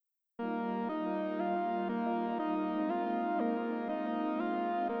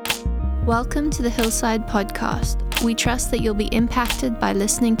Welcome to the Hillside Podcast. We trust that you'll be impacted by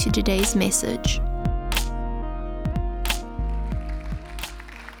listening to today's message.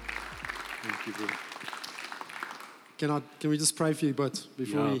 Thank you, brother. Can we just pray for you, but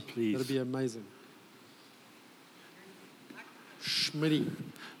before please. That'd be amazing. Schmitty.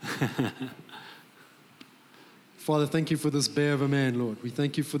 Father, thank you for this bear of a man, Lord. We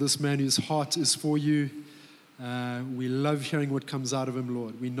thank you for this man whose heart is for you. We love hearing what comes out of him,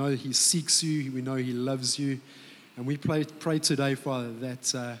 Lord. We know he seeks you. We know he loves you. And we pray today, Father, that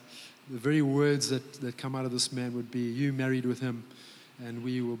the very words that come out of this man would be you married with him, and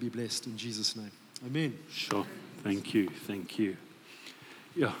we will be blessed in Jesus' name. Amen. Sure. Thank you.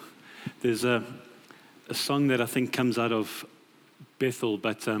 Yeah, there's a song that I think comes out of Bethel,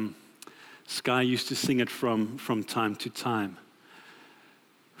 but Sky used to sing it from time to time.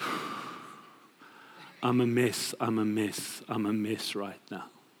 I'm a mess right now.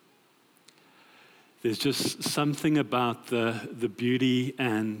 There's just something about the beauty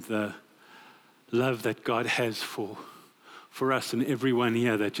and the love that God has for us and everyone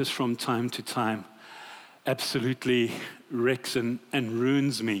here that just from time to time absolutely wrecks and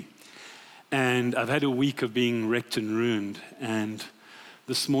ruins me. And I've had a week of being wrecked and ruined. And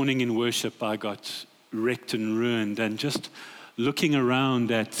this morning in worship, I got wrecked and ruined. And just looking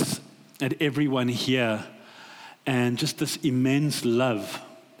around at everyone here and just this immense love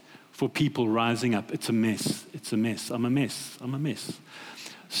for people rising up. It's a mess. I'm a mess.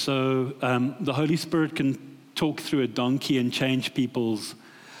 So the Holy Spirit can talk through a donkey and change people's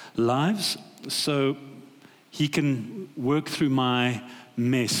lives. So he can work through my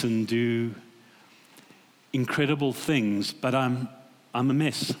mess and do incredible things, but I'm a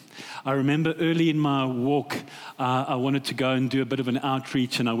mess. I remember early in my walk, I wanted to go and do a bit of an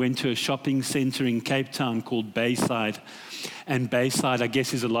outreach, and I went to a shopping center in Cape Town called Bayside. And Bayside, I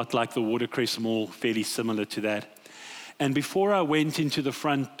guess, is a lot like the Watercress Mall, fairly similar to that. And before I went into the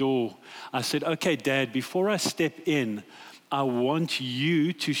front door, I said, okay, Dad, before I step in, I want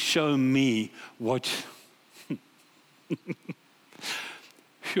you to show me what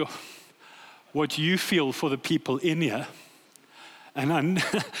you feel for the people in here. And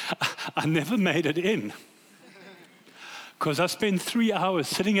I never made it in because I spent 3 hours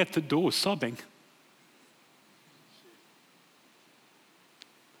sitting at the door sobbing.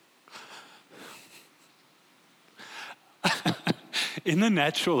 In the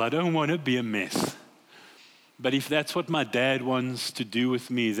natural, I don't want to be a mess. But if that's what my dad wants to do with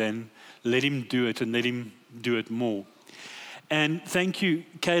me, then let him do it and let him do it more. And thank you,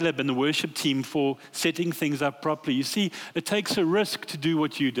 Caleb and the worship team, for setting things up properly. You see, it takes a risk to do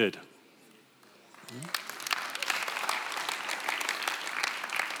what you did.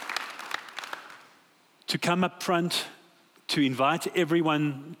 To come up front, to invite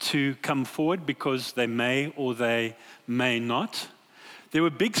everyone to come forward because they may or they may not. There were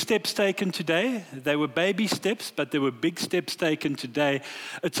big steps taken today. They were baby steps, but there were big steps taken today.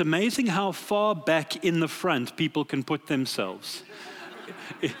 It's amazing how far back in the front people can put themselves.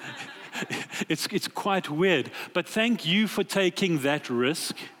 It's quite weird. But thank you for taking that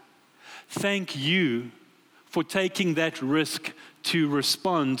risk. Thank you for taking that risk to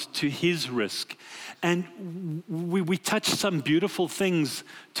respond to his risk. And we touched some beautiful things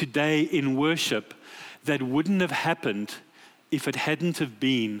today in worship that wouldn't have happened if it hadn't have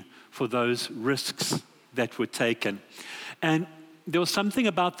been for those risks that were taken. And there was something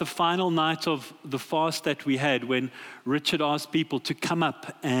about the final night of the fast that we had when Richard asked people to come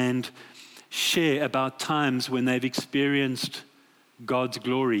up and share about times when they've experienced God's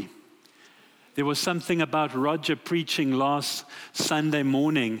glory. There was something about Roger preaching last Sunday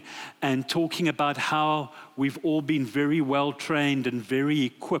morning and talking about how we've all been very well trained and very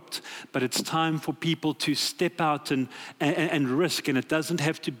equipped, but it's time for people to step out and risk, and it doesn't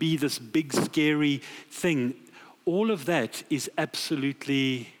have to be this big, scary thing. All of that is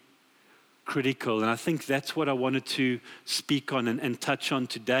absolutely critical, and I think that's what I wanted to speak on and touch on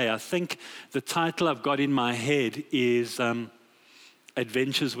today. I think the title I've got in my head is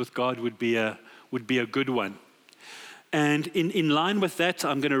Adventures with God would be a good one. And in line with that,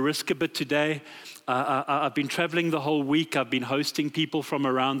 I'm going to risk a bit today. I've been traveling the whole week. I've been hosting people from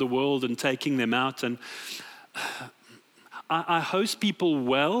around the world and taking them out. And I host people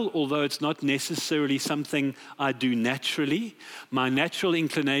well, although it's not necessarily something I do naturally. My natural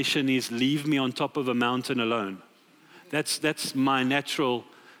inclination is leave me on top of a mountain alone. That's my natural,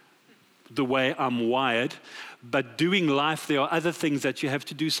 the way I'm wired. But doing life, there are other things that you have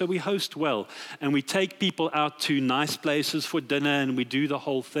to do. So we host well, and we take people out to nice places for dinner, and we do the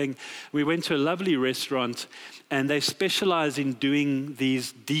whole thing. We went to a lovely restaurant, and they specialize in doing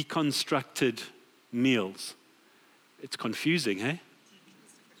these deconstructed meals. It's confusing, hey?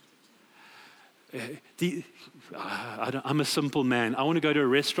 I'm a simple man. I want to go to a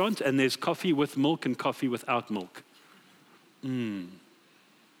restaurant and there's coffee with milk and coffee without milk.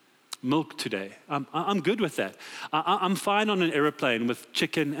 Milk today. I'm good with that. I'm fine on an airplane with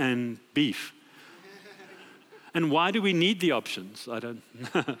chicken and beef. And why do we need the options? I don't.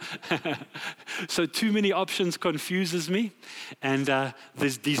 So too many options confuses me. And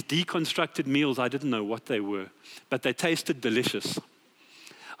there's these deconstructed meals. I didn't know what they were, but they tasted delicious.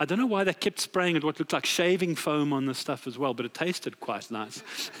 I don't know why they kept spraying it what looked like shaving foam on the stuff as well, but it tasted quite nice.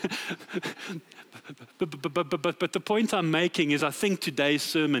 But the point I'm making is I think today's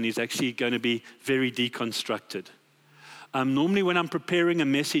sermon is actually going to be very deconstructed. Normally when I'm preparing a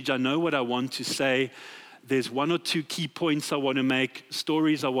message, I know what I want to say. There's one or two key points I want to make,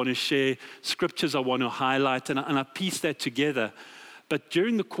 stories I want to share, scriptures I want to highlight, and I piece that together. But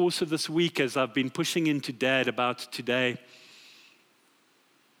during the course of this week, as I've been pushing into Dad about today,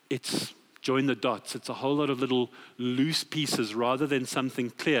 it's join the dots. It's a whole lot of little loose pieces rather than something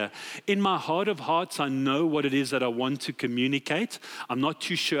clear. In my heart of hearts, I know what it is that I want to communicate. I'm not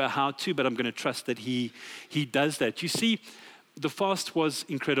too sure how to, but I'm going to trust that He does that. You see, the fast was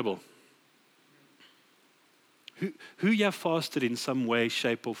incredible. Who here fasted in some way,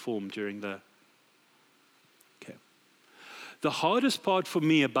 shape, or form during the... Okay. The hardest part for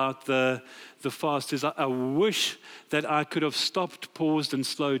me about the fast is I wish that I could have stopped, paused, and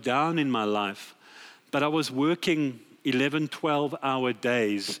slowed down in my life. But I was working 11, 12-hour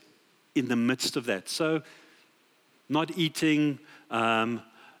days in the midst of that. So not eating, no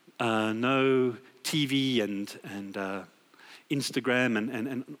TV and Instagram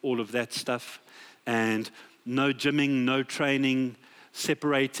and all of that stuff. And no gymming, no training.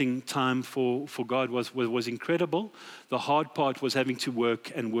 Separating time for God was incredible. The hard part was having to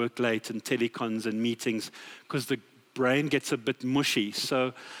work late and telecons and meetings because the brain gets a bit mushy.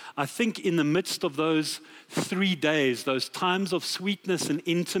 So I think in the midst of those 3 days, those times of sweetness and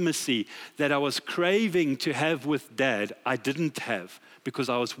intimacy that I was craving to have with Dad, I didn't have because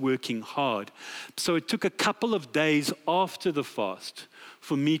I was working hard. So it took a couple of days after the fast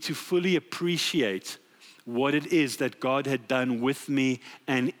for me to fully appreciate what it is that God had done with me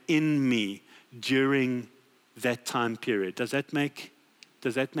and in me during that time period. Does that make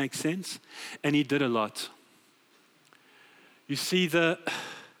sense? And He did a lot. You see, the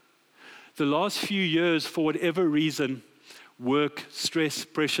last few years, for whatever reason, work, stress,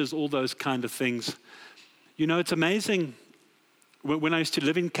 pressures, all those kind of things. You know, it's amazing. When I used to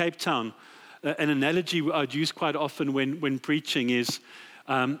live in Cape Town, an analogy I'd use quite often when preaching is,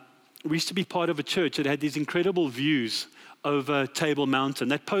 we used to be part of a church that had these incredible views over Table Mountain.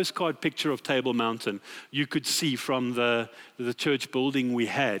 That postcard picture of Table Mountain you could see from the church building we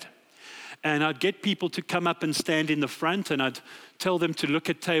had. And I'd get people to come up and stand in the front, and I'd tell them to look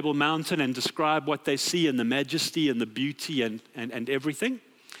at Table Mountain and describe what they see and the majesty and the beauty and everything.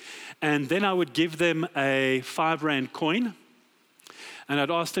 And then I would give them a 5 Rand coin. And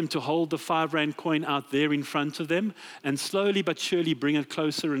I'd ask them to hold the 5 Rand coin out there in front of them and slowly but surely bring it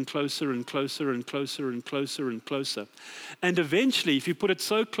closer and closer and closer and closer and closer and closer. And eventually, if you put it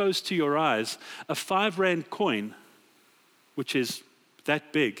so close to your eyes, a 5 Rand coin, which is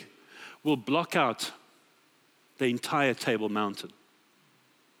that big, will block out the entire Table Mountain.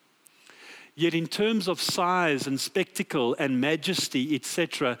 Yet in terms of size and spectacle and majesty,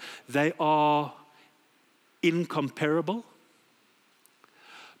 etc., they are incomparable.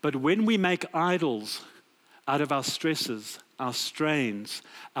 But when we make idols out of our stresses, our strains,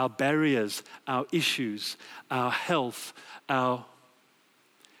 our barriers, our issues, our health,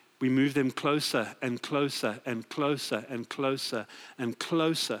 we move them closer and closer and closer and closer and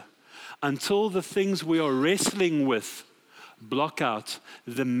closer until the things we are wrestling with block out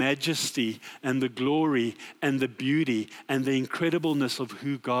the majesty and the glory and the beauty and the incredibleness of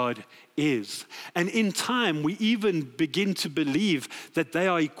who God is. And in time, we even begin to believe that they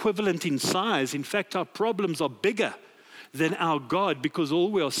are equivalent in size. In fact, our problems are bigger than our God because all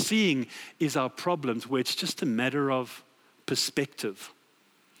we are seeing is our problems, where it's just a matter of perspective.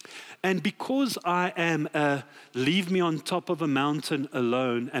 And because I am a leave me on top of a mountain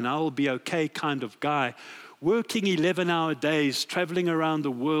alone and I will be okay kind of guy, working 11-hour days, traveling around the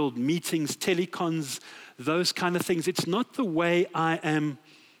world, meetings, telecons, those kind of things. It's not the way I am.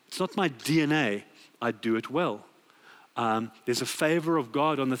 It's not my DNA. I do it well. There's a favor of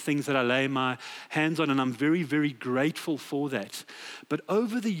God on the things that I lay my hands on, and I'm very, very grateful for that. But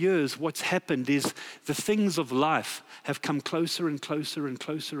over the years, what's happened is the things of life have come closer and closer and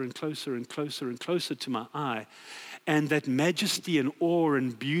closer and closer and closer and closer to my eye. And that majesty and awe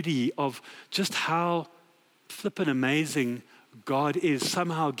and beauty of just how flippin' amazing God is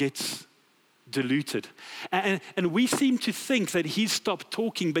somehow gets diluted. And we seem to think that he's stopped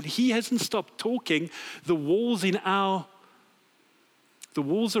talking, but he hasn't stopped talking. The walls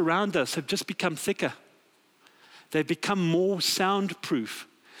around us have just become thicker. They've become more soundproof.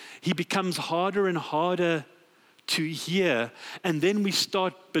 He becomes harder and harder to hear. And then we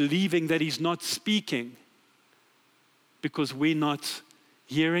start believing that he's not speaking because we're not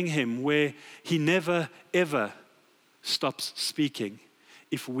hearing him, where he never, ever stops speaking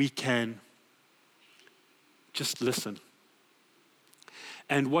if we can just listen.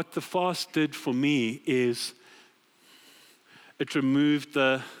 And what the fast did for me is it removed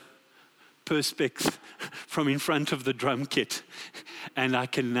the perspex from in front of the drum kit. And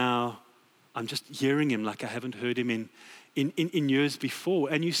I'm just hearing him like I haven't heard him in years before.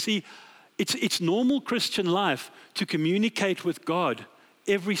 And you see, it's normal Christian life to communicate with God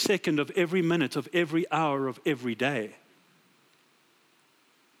every second of every minute of every hour of every day.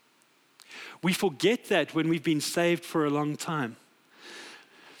 We forget that when we've been saved for a long time,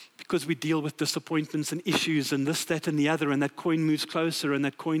 because we deal with disappointments and issues and this, that, and the other, and that coin moves closer, and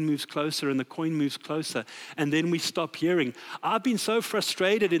that coin moves closer, and the coin moves closer, and then we stop hearing. I've been so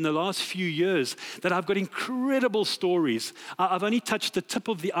frustrated in the last few years that I've got incredible stories. I've only touched the tip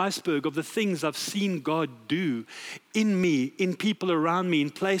of the iceberg of the things I've seen God do in me, in people around me, in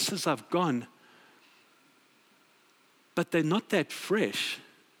places I've gone. But they're not that fresh.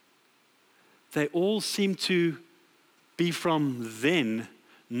 They all seem to be from then,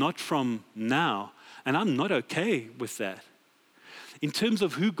 not from now. And I'm not okay with that. In terms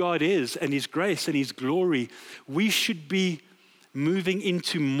of who God is and his grace and his glory, we should be moving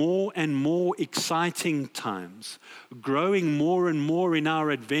into more and more exciting times, growing more and more in our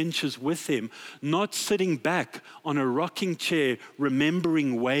adventures with him, not sitting back on a rocking chair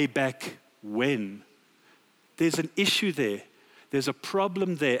remembering way back when. There's an issue there. There's a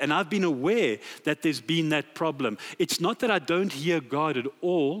problem there, and I've been aware that there's been that problem. It's not that I don't hear God at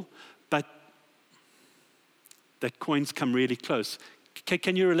all, but that coins come really close.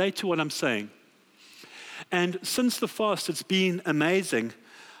 Can you relate to what I'm saying? And since the fast, it's been amazing.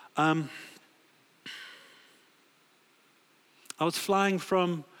 I was flying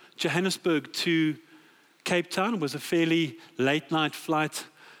from Johannesburg to Cape Town. It was a fairly late night flight.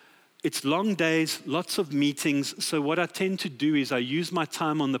 It's long days, lots of meetings. So what I tend to do is I use my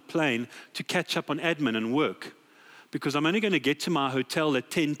time on the plane to catch up on admin and work, because I'm only going to get to my hotel at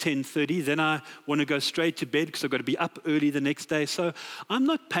 10:30. Then I want to go straight to bed because I've got to be up early the next day. So I'm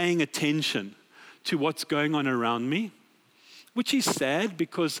not paying attention to what's going on around me, which is sad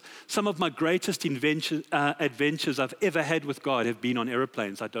because some of my greatest adventures I've ever had with God have been on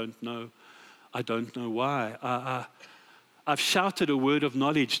airplanes. I don't know why. I've shouted a word of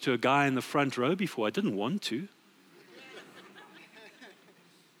knowledge to a guy in the front row before. I didn't want to.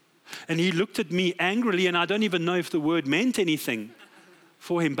 And he looked at me angrily, and I don't even know if the word meant anything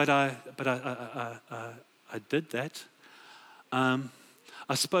for him, but I did that. I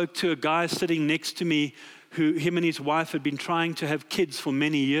spoke to a guy sitting next to me who, him and his wife had been trying to have kids for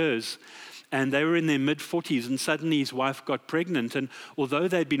many years. And they were in their mid-40s, and suddenly his wife got pregnant. And although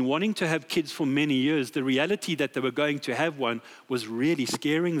they'd been wanting to have kids for many years, the reality that they were going to have one was really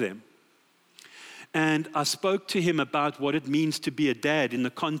scaring them. And I spoke to him about what it means to be a dad in the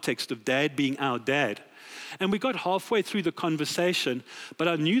context of dad being our dad. And we got halfway through the conversation, but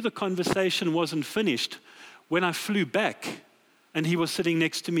I knew the conversation wasn't finished when I flew back, and he was sitting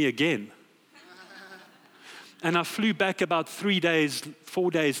next to me again. And I flew back about 4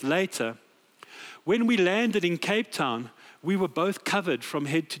 days later. When we landed in Cape Town, we were both covered from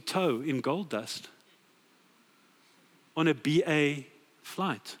head to toe in gold dust on a BA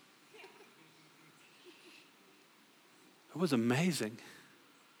flight. It was amazing.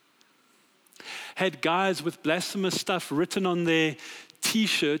 Had guys with blasphemous stuff written on their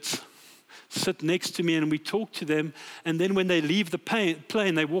T-shirts sit next to me, and we talk to them, and then when they leave the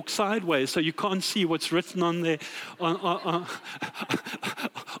plane, they walk sideways, so you can't see what's written on their on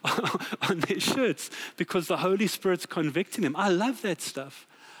their shirts, because the Holy Spirit's convicting them. I love that stuff.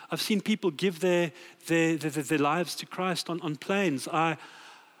 I've seen people give their lives to Christ on planes. I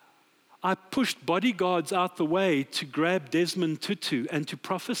pushed bodyguards out the way to grab Desmond Tutu and to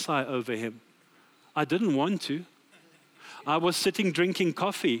prophesy over him. I didn't want to. I was sitting drinking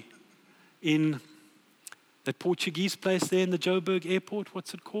coffee in that Portuguese place there in the Joburg airport.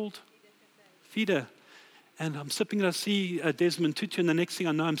 What's it called? Fida. And I'm sipping it. I see Desmond Tutu, and the next thing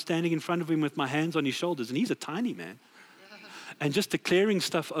I know, I'm standing in front of him with my hands on his shoulders, and he's a tiny man. And just declaring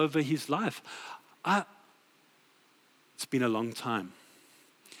stuff over his life. It's been a long time.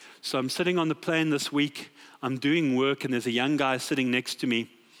 So I'm sitting on the plane this week. I'm doing work, and there's a young guy sitting next to me.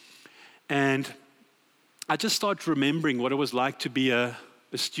 And I just start remembering what it was like to be a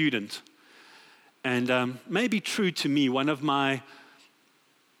student. And maybe true to me, one of my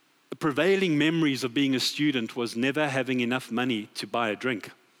prevailing memories of being a student was never having enough money to buy a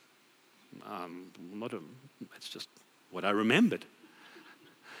drink. That's just what I remembered.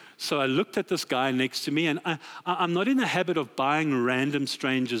 So I looked at this guy next to me, and I'm not in the habit of buying random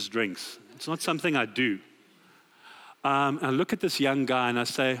strangers drinks. It's not something I do. I look at this young guy and I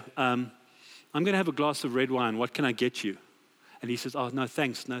say, I'm going to have a glass of red wine. What can I get you? And he says, oh, no,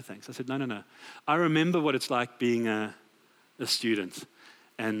 thanks. I said, no. I remember what it's like being a student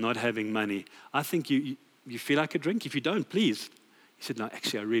and not having money. I think you feel like a drink. If you don't, please. He said, no,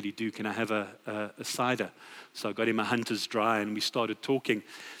 actually, I really do. Can I have a cider? So I got him a Hunter's Dry, and we started talking.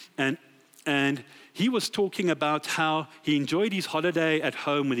 And he was talking about how he enjoyed his holiday at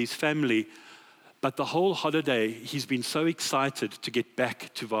home with his family, but the whole holiday, he's been so excited to get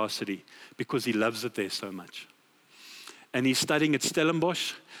back to varsity because he loves it there so much. And he's studying at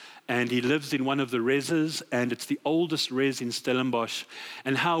Stellenbosch, and he lives in one of the reses, and it's the oldest res in Stellenbosch.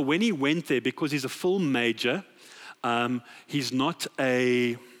 And how when he went there, because he's a film major, he's not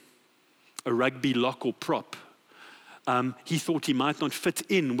a rugby lock or prop. He thought he might not fit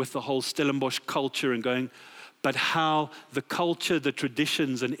in with the whole Stellenbosch culture and going, but how the culture, the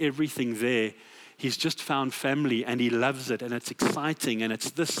traditions and everything there, he's just found family and he loves it and it's exciting and it's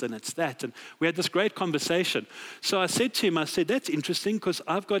this and it's that. And we had this great conversation. So I said to him, that's interesting because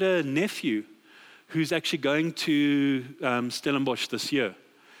I've got a nephew who's actually going to Stellenbosch this year.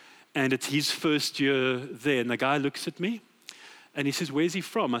 And it's his first year there. And the guy looks at me and he says, where's he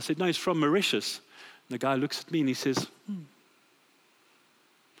from? I said, no, he's from Mauritius. The guy looks at me and he says,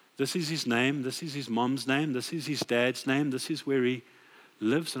 this is his name, this is his mom's name, this is his dad's name, this is where he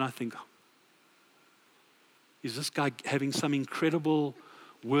lives. And I think, is this guy having some incredible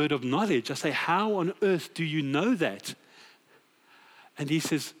word of knowledge? I say, how on earth do you know that? And he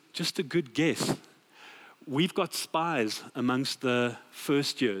says, just a good guess. We've got spies amongst the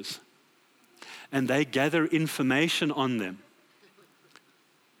first years, and they gather information on them,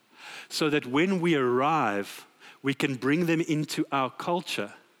 so that when we arrive, we can bring them into our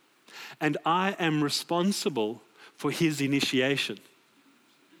culture. And I am responsible for his initiation.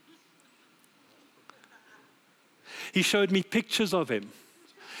 He showed me pictures of him.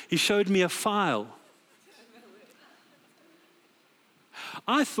 He showed me a file.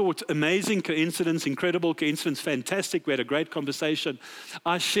 I thought amazing coincidence, incredible coincidence, fantastic. We had a great conversation.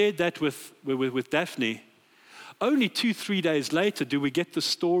 I shared that with Daphne. Only 2-3 days later do we get the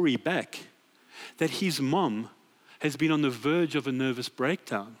story back that his mom has been on the verge of a nervous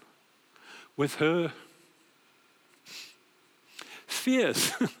breakdown with her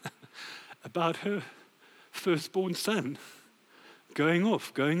fears about her firstborn son going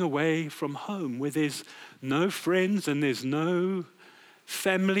away from home where there's no friends and there's no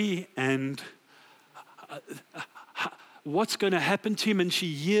family and what's going to happen to him. And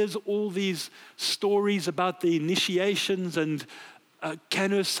she hears all these stories about the initiations and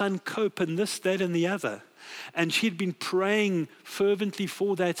can her son cope and this, that, and the other. And she'd been praying fervently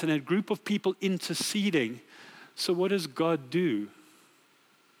for that and a group of people interceding. So what does God do?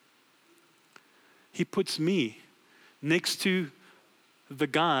 He puts me next to the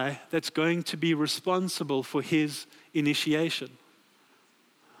guy that's going to be responsible for his initiation.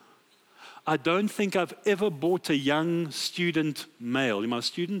 I don't think I've ever bought a young student male. In my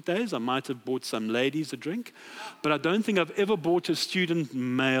student days, I might have bought some ladies a drink, but I don't think I've ever bought a student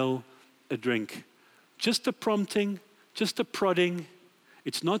male a drink. Just a prompting, just a prodding.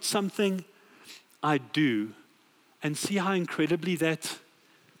 It's not something I do. And see how incredibly that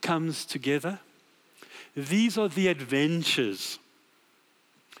comes together? These are the adventures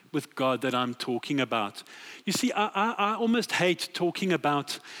with God that I'm talking about. You see, I almost hate talking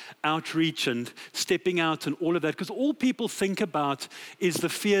about outreach and stepping out and all of that, because all people think about is the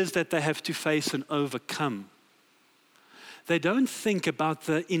fears that they have to face and overcome. They don't think about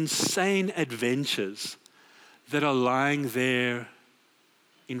the insane adventures that are lying there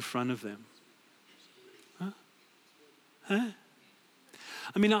in front of them. Huh?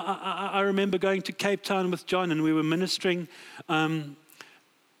 I mean, I remember going to Cape Town with John, and we were ministering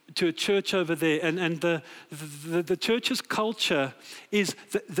to a church over there, and the church's culture is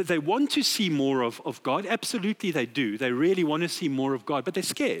that they want to see more of God. Absolutely they do. They really want to see more of God, but they're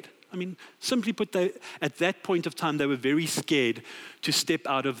scared. I mean, simply put, at that point of time, they were very scared to step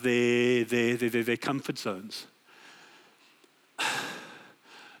out of their comfort zones.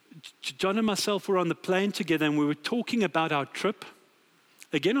 John and myself were on the plane together, and we were talking about our trip,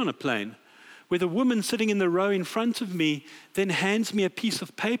 again on a plane, where the woman sitting in the row in front of me then hands me a piece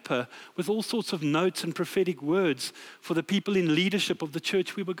of paper with all sorts of notes and prophetic words for the people in leadership of the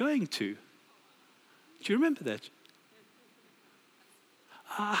church we were going to. Do you remember that?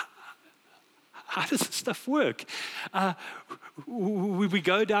 How does this stuff work? We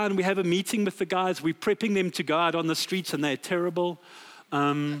go down, we have a meeting with the guys, we're prepping them to go out on the streets, and they're terrible.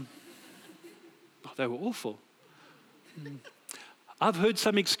 They were awful. I've heard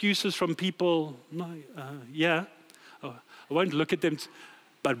some excuses from people. I won't look at them,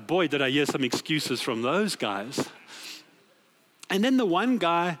 but boy, did I hear some excuses from those guys. And then the one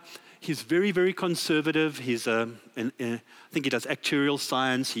guy, he's very, very conservative. He's, I think he does actuarial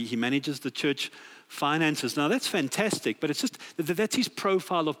science. He manages the church finances. Now, that's fantastic, but it's just, that's his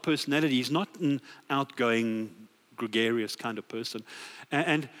profile of personality. He's not an outgoing, gregarious kind of person.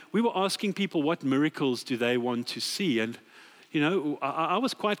 And we were asking people what miracles do they want to see. And, you know, I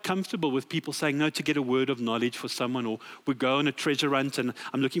was quite comfortable with people saying, no, to get a word of knowledge for someone, or we go on a treasure hunt and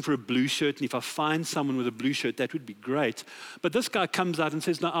I'm looking for a blue shirt, and if I find someone with a blue shirt, that would be great. But this guy comes out and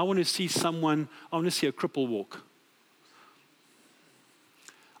says, no, I want to see a cripple walk.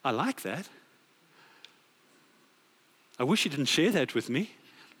 I like that. I wish he didn't share that with me,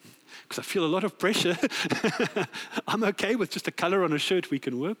 because I feel a lot of pressure. I'm okay with just a color on a shirt. We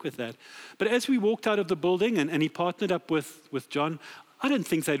can work with that. But as we walked out of the building and he partnered up with John, I don't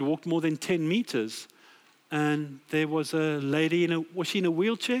think they'd walked more than 10 meters. And there was a lady, was she in a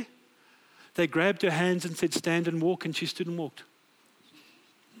wheelchair? They grabbed her hands and said, stand and walk, and she stood and walked.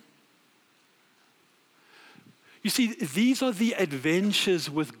 You see, these are the adventures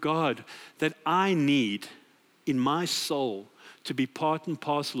with God that I need in my soul to be part and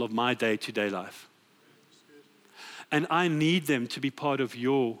parcel of my day-to-day life. And I need them to be part of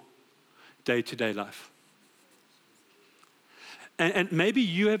your day-to-day life. And maybe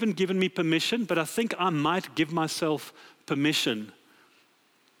you haven't given me permission, but I think I might give myself permission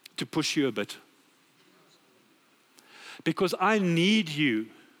to push you a bit. Because I need you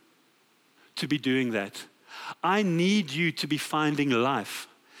to be doing that. I need you to be finding life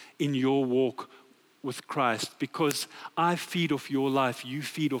in your walk with Christ, because I feed off your life, you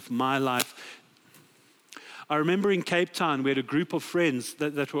feed off my life. I remember in Cape Town, we had a group of friends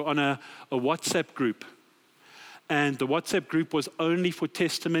that were on a WhatsApp group. And the WhatsApp group was only for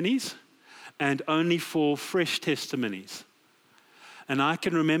testimonies and only for fresh testimonies. And I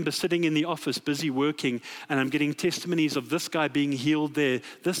can remember sitting in the office, busy working, and I'm getting testimonies of this guy being healed there.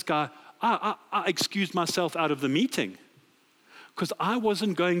 This guy, I excused myself out of the meeting because I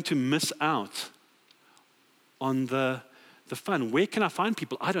wasn't going to miss out on the fun. Where can I find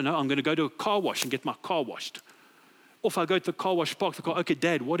people? I don't know. I'm going to go to a car wash and get my car washed. Or if I go to the car wash, park the car, okay,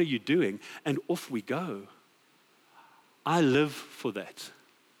 Dad, what are you doing? And off we go. I live for that.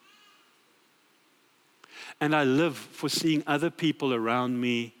 And I live for seeing other people around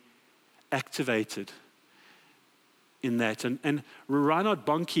me activated in that. And Reinhard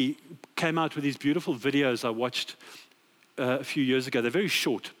Bonnke came out with these beautiful videos I watched a few years ago. They're very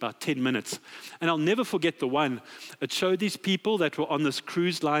short, about 10 minutes. And I'll never forget the one. It showed these people that were on this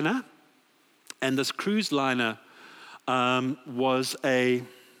cruise liner. And this cruise liner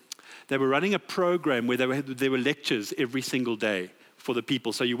they were running a program where there were lectures every single day for the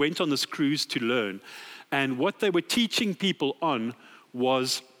people. So you went on this cruise to learn. And what they were teaching people on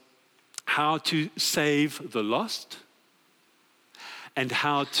was how to save the lost and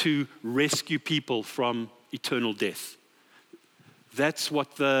how to rescue people from eternal death. That's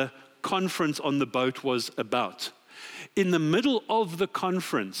what the conference on the boat was about. In the middle of the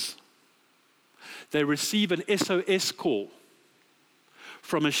conference, they receive an SOS call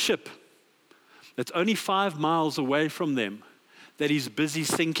from a ship that's only 5 miles away from them that is busy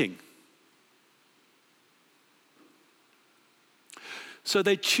sinking. So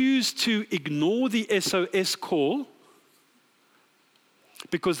they choose to ignore the SOS call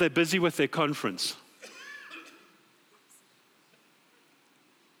because they're busy with their conference.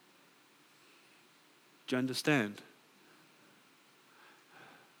 Do you understand?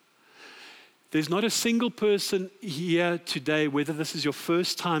 There's not a single person here today, whether this is your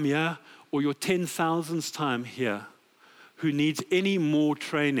first time here or your 10,000th time here, who needs any more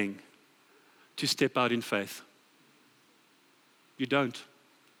training to step out in faith. You don't.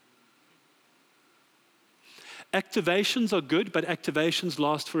 Activations are good, but activations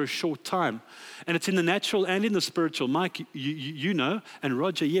last for a short time. And it's in the natural and in the spiritual. Mike, you know, and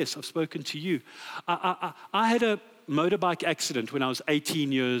Roger, yes, I've spoken to you. I had a motorbike accident when I was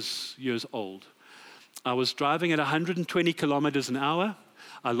 18 years old. I was driving at 120 kilometers an hour.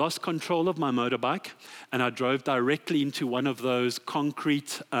 I lost control of my motorbike, and I drove directly into one of those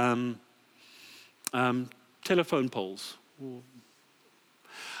concrete telephone poles.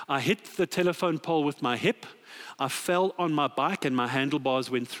 I hit the telephone pole with my hip. I fell on my bike, and my handlebars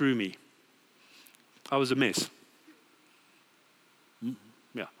went through me. I was a mess.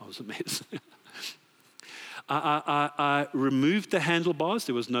 Yeah, I was a mess. I removed the handlebars.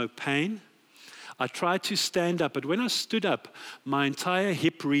 There was no pain. I tried to stand up, but when I stood up, my entire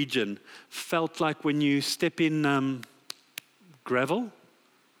hip region felt like when you step in gravel.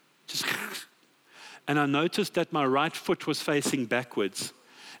 And I noticed that my right foot was facing backwards.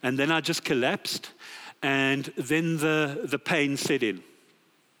 And then I just collapsed, and then the pain set in.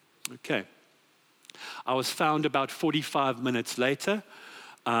 Okay. I was found about 45 minutes later,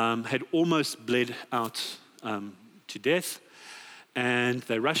 had almost bled out to death, and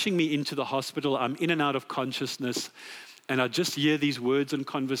they're rushing me into the hospital. I'm in and out of consciousness, and I just hear these words and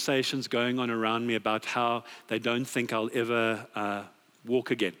conversations going on around me about how they don't think I'll ever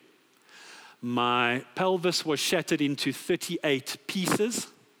walk again. My pelvis was shattered into 38 pieces,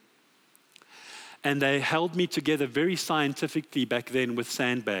 and they held me together very scientifically back then with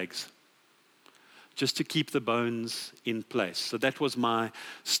sandbags, just to keep the bones in place. So that was my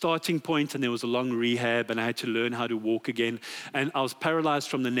starting point, and there was a long rehab, and I had to learn how to walk again. And I was paralyzed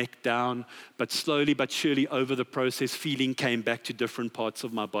from the neck down, but slowly but surely over the process, feeling came back to different parts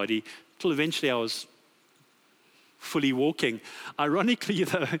of my body, till eventually I was fully walking. Ironically,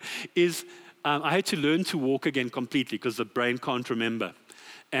 though, is I had to learn to walk again completely because the brain can't remember.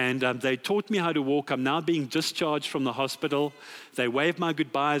 And they taught me how to walk. I'm now being discharged from the hospital. They wave my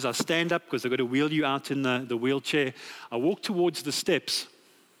goodbyes. I stand up because they've got to wheel you out in the wheelchair. I walk towards the steps.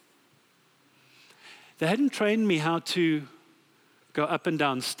 They hadn't trained me how to go up and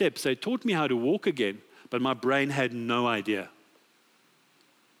down steps. They taught me how to walk again, but my brain had no idea.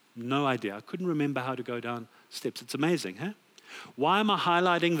 No idea. I couldn't remember how to go down steps. It's amazing, huh? Why am I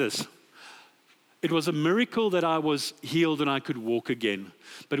highlighting this? It was a miracle that I was healed and I could walk again.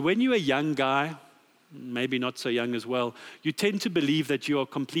 But when you're a young guy, maybe not so young as well, you tend to believe that you are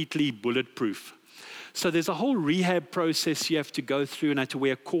completely bulletproof. So there's a whole rehab process you have to go through, and I had to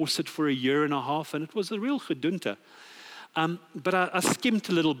wear a corset for a year and a half, and it was a real gedunte. But I skimmed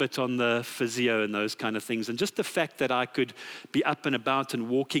a little bit on the physio and those kind of things, and just the fact that I could be up and about and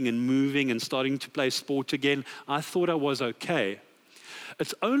walking and moving and starting to play sport again, I thought I was okay.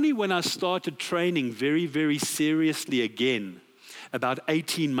 It's only when I started training very, very seriously again, about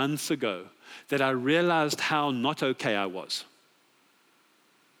 18 months ago, that I realized how not okay I was.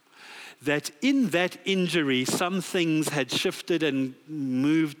 That in that injury, some things had shifted and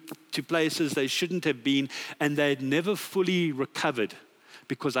moved to places they shouldn't have been, and they had never fully recovered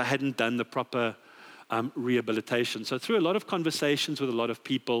because I hadn't done the proper rehabilitation. So through a lot of conversations with a lot of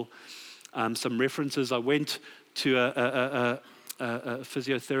people, some references, I went to a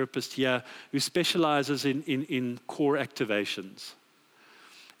physiotherapist here who specializes in core activations.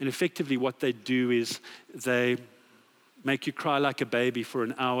 And effectively what they do is they make you cry like a baby for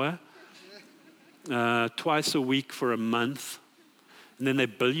an hour, twice a week for a month, and then they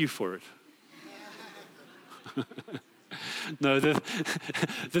bill you for it. No,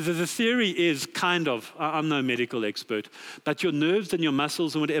 the theory is kind of, I'm no medical expert, but your nerves and your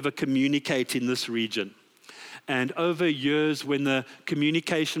muscles and whatever communicate in this region. And over years, when the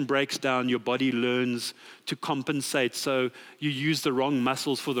communication breaks down, your body learns to compensate. So you use the wrong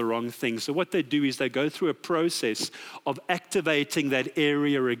muscles for the wrong things. So what they do is they go through a process of activating that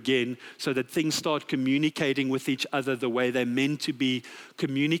area again so that things start communicating with each other the way they're meant to be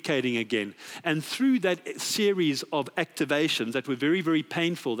communicating again. And through that series of activations that were very, very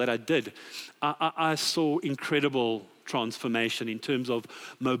painful that I did, I saw incredible transformation in terms of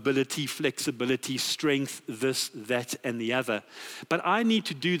mobility, flexibility, strength, this, that, and the other. But I need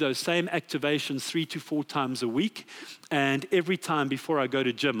to do those same activations 3 to 4 times a week. And every time before I go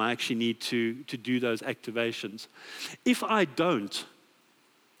to gym, I actually need to do those activations. If I don't,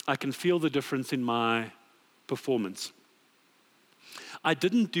 I can feel the difference in my performance. I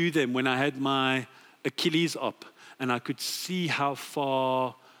didn't do them when I had my Achilles op, and I could see how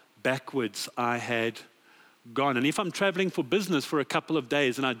far backwards I had gone. And if I'm traveling for business for a couple of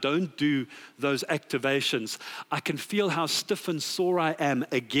days and I don't do those activations, I can feel how stiff and sore I am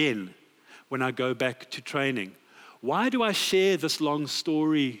again when I go back to training. Why do I share this long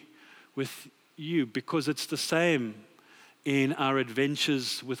story with you, because it's the same in our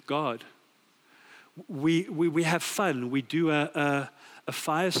adventures with God. We have fun. We do a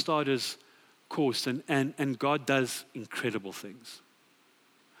fire starters course, and God does incredible things.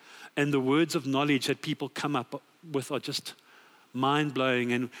 And the words of knowledge that people come up with are just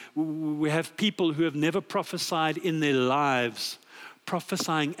mind-blowing. And we have people who have never prophesied in their lives,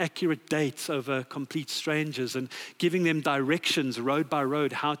 prophesying accurate dates over complete strangers and giving them directions road by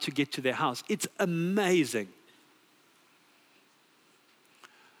road how to get to their house. It's amazing.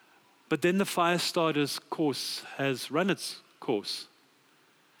 But then the fire starters course has run its course.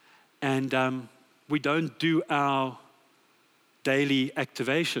 And we don't do our daily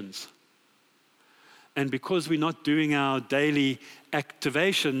activations. And because we're not doing our daily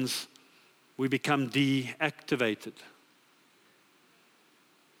activations, we become deactivated.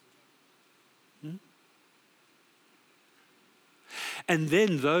 And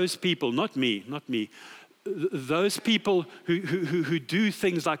then those people, not me, those people who do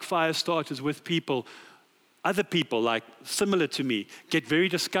things like fire starters with people, other people like similar to me, get very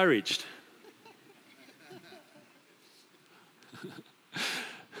discouraged.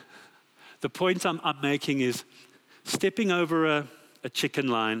 The point I'm making is stepping over a chicken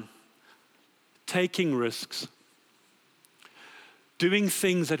line, taking risks, doing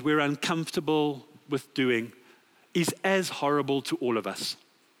things that we're uncomfortable with doing is as horrible to all of us.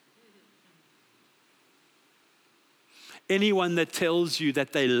 Anyone that tells you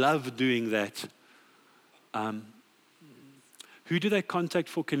that they love doing that, who do they contact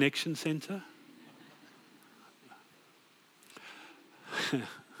for Connection Center?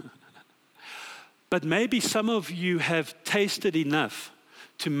 But maybe some of you have tasted enough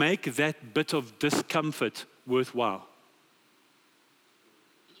to make that bit of discomfort worthwhile.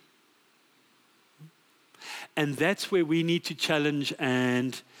 And that's where we need to challenge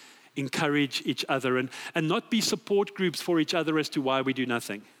and encourage each other and not be support groups for each other as to why we do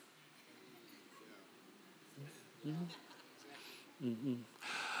nothing.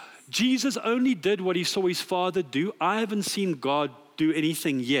 Jesus only did what he saw his Father do. I haven't seen God do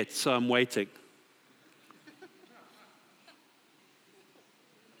anything yet, so I'm waiting.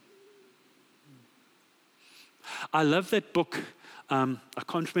 I love that book. I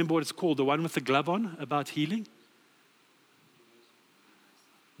can't remember what it's called, the one with the glove on about healing.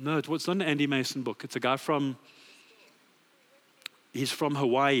 No, it's not an Andy Mason book. It's a guy he's from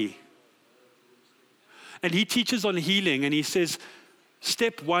Hawaii. And he teaches on healing, and he says,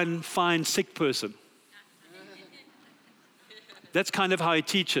 step 1, find sick person. That's kind of how he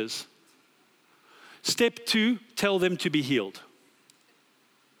teaches. Step 2, tell them to be healed.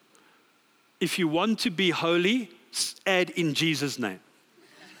 If you want to be holy, add in Jesus' name.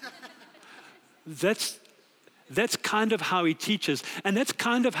 That's kind of how he teaches, and that's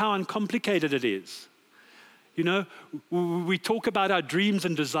kind of how uncomplicated it is. You know, we talk about our dreams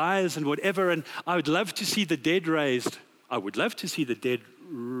and desires and whatever, and I would love to see the dead raised. I would love to see the dead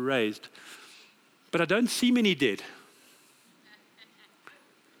raised, but I don't see many dead.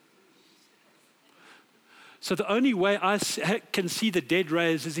 So the only way I can see the dead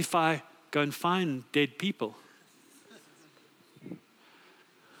raised is if I go and find dead people.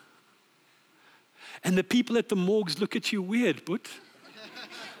 And the people at the morgues look at you weird, but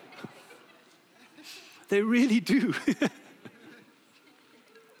they really do.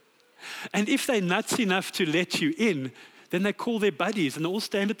 And if they're nuts enough to let you in, then they call their buddies and they all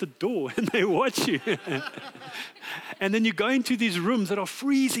stand at the door and they watch you. And then you go into these rooms that are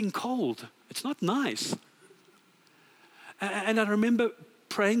freezing cold. It's not nice. And I remember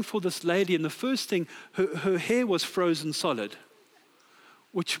praying for this lady, and the first thing, her hair was frozen solid,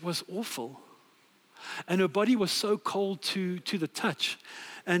 which was awful. And her body was so cold to the touch.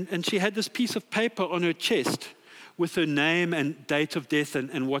 And she had this piece of paper on her chest with her name and date of death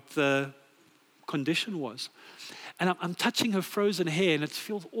and what the condition was. And I'm touching her frozen hair, and it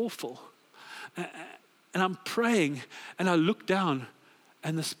feels awful. And I'm praying, and I look down,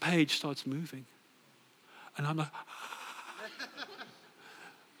 and this page starts moving. And I'm like,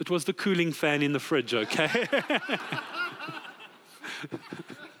 it was the cooling fan in the fridge, okay?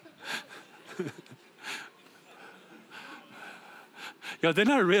 Yeah, then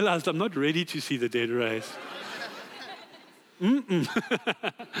I realized I'm not ready to see the dead raised.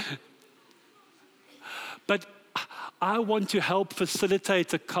 But I want to help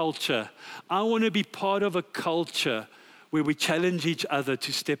facilitate a culture. I want to be part of a culture where we challenge each other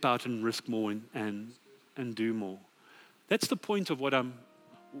to step out and risk more and do more. That's the point of what I'm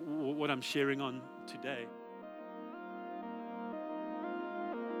sharing on today.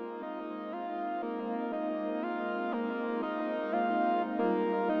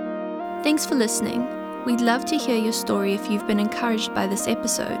 Thanks for listening. We'd love to hear your story if you've been encouraged by this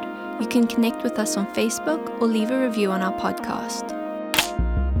episode. You can connect with us on Facebook or leave a review on our podcast.